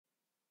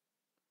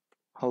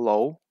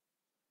Hello,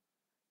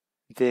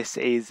 this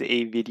is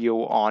a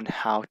video on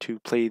how to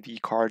play the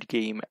card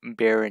game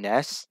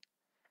Baroness.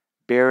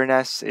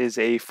 Baroness is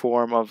a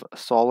form of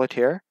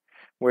solitaire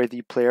where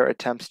the player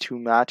attempts to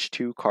match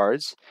two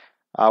cards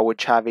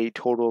which have a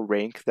total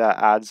rank that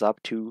adds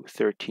up to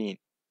 13.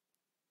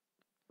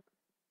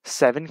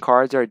 7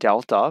 cards are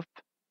dealt up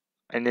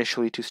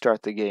initially to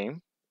start the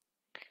game.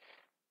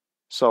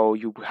 So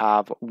you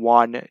have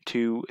 1,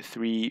 2,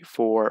 3,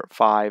 4,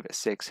 5,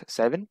 6,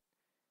 7.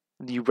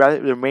 The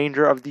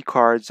remainder of the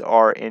cards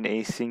are in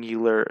a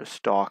singular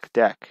stock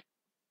deck.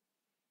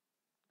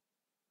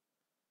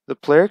 The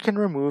player can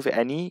remove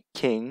any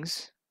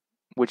kings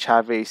which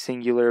have a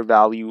singular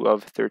value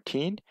of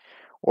 13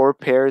 or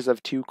pairs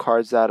of 2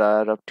 cards that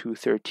add up to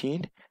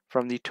 13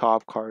 from the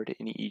top card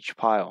in each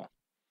pile.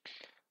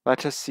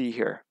 Let us see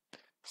here.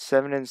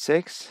 7 and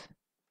 6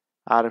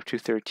 add up to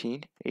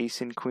 13.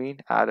 Ace and queen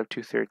add up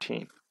to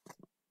 13.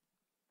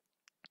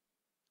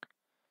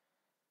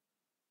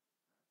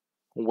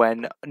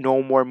 When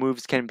no more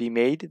moves can be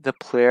made, the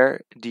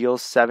player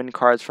deals 7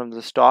 cards from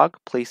the stock,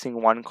 placing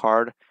 1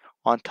 card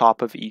on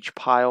top of each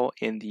pile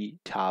in the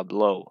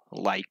tableau,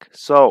 like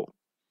so.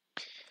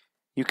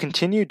 You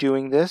continue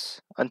doing this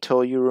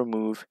until you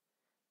remove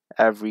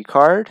every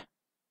card.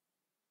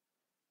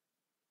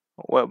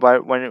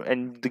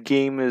 And the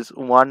game is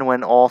won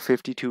when all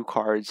 52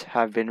 cards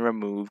have been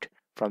removed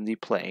from the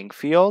playing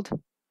field.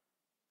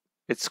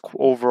 It's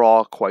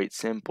overall quite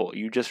simple.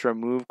 You just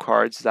remove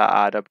cards that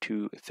add up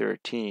to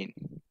 13.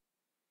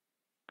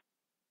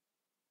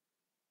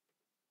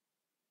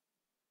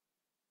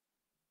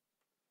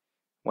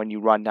 When you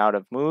run out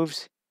of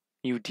moves,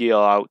 you deal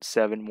out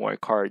 7 more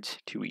cards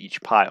to each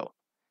pile.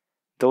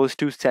 Those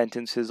 2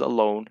 sentences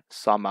alone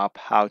sum up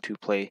how to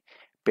play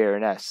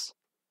Baroness.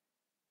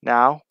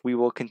 Now we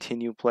will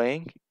continue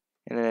playing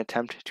in an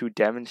attempt to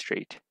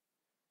demonstrate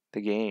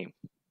the game.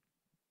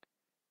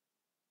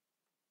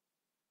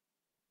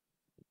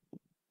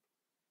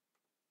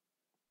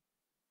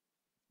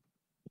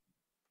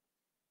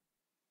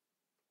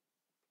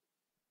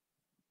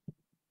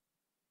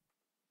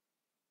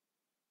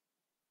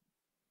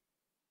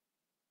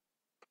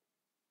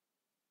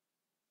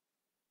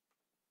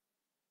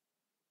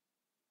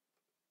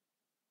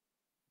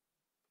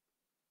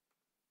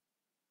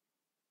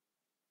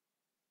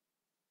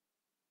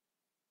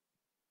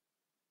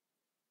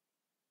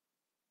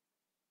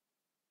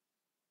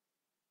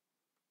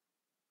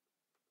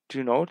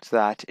 Do note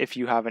that if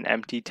you have an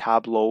empty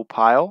tableau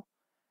pile,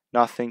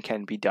 nothing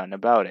can be done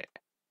about it,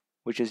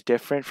 which is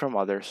different from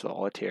other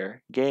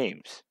solitaire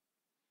games.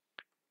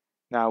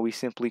 Now we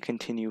simply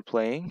continue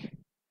playing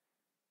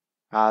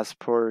as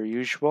per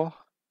usual.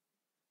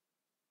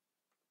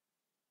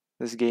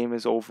 This game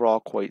is overall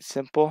quite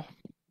simple.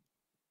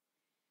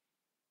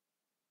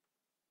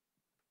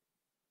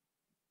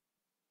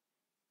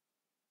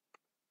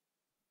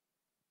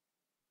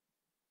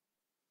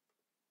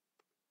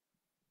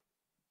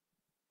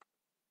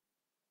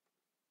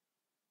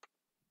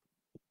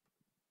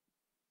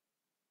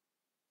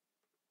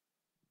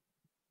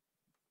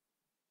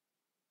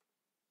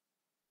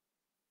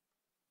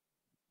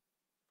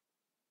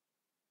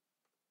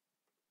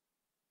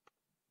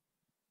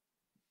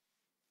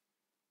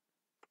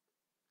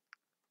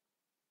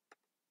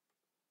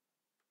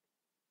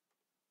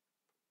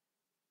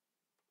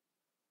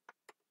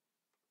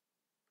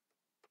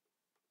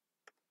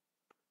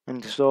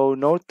 And so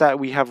note that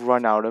we have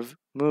run out of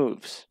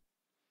moves.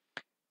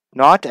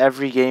 Not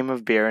every game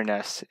of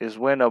Baroness is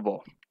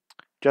winnable.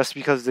 Just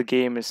because the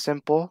game is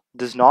simple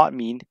does not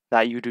mean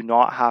that you do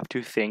not have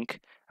to think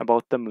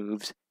about the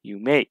moves you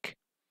make.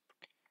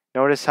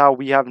 Notice how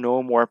we have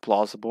no more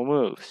plausible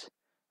moves.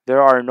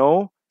 There are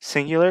no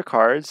singular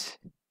cards,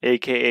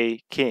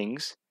 aka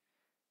kings,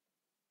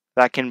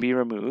 that can be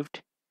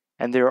removed,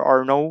 and there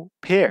are no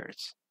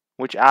pairs,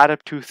 which add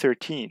up to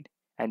 13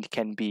 and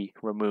can be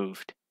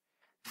removed.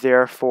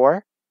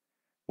 Therefore,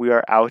 we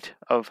are out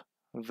of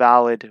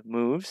valid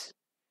moves,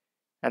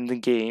 and the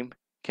game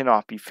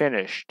cannot be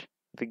finished.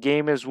 The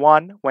game is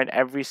won when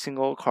every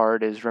single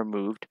card is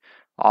removed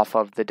off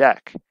of the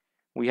deck.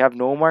 We have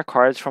no more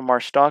cards from our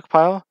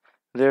stockpile,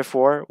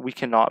 therefore we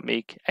cannot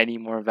make any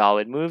more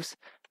valid moves.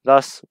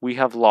 Thus, we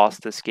have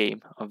lost this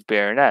game of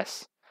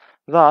Baroness.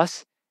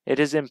 Thus, it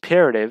is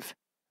imperative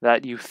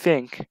that you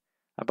think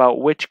about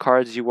which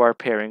cards you are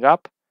pairing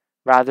up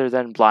rather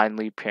than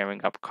blindly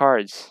pairing up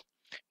cards.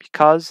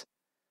 Because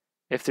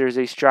if there's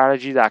a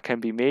strategy that can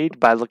be made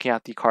by looking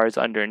at the cards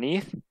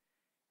underneath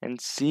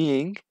and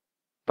seeing,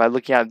 by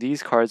looking at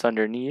these cards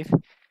underneath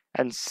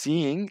and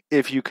seeing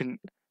if you can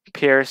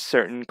pair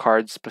certain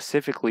cards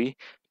specifically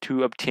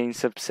to obtain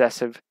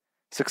successive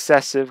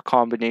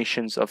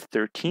combinations of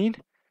 13,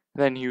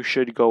 then you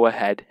should go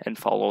ahead and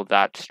follow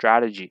that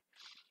strategy.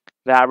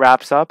 That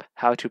wraps up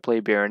how to play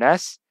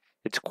Baroness.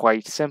 It's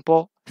quite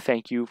simple.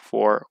 Thank you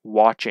for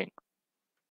watching.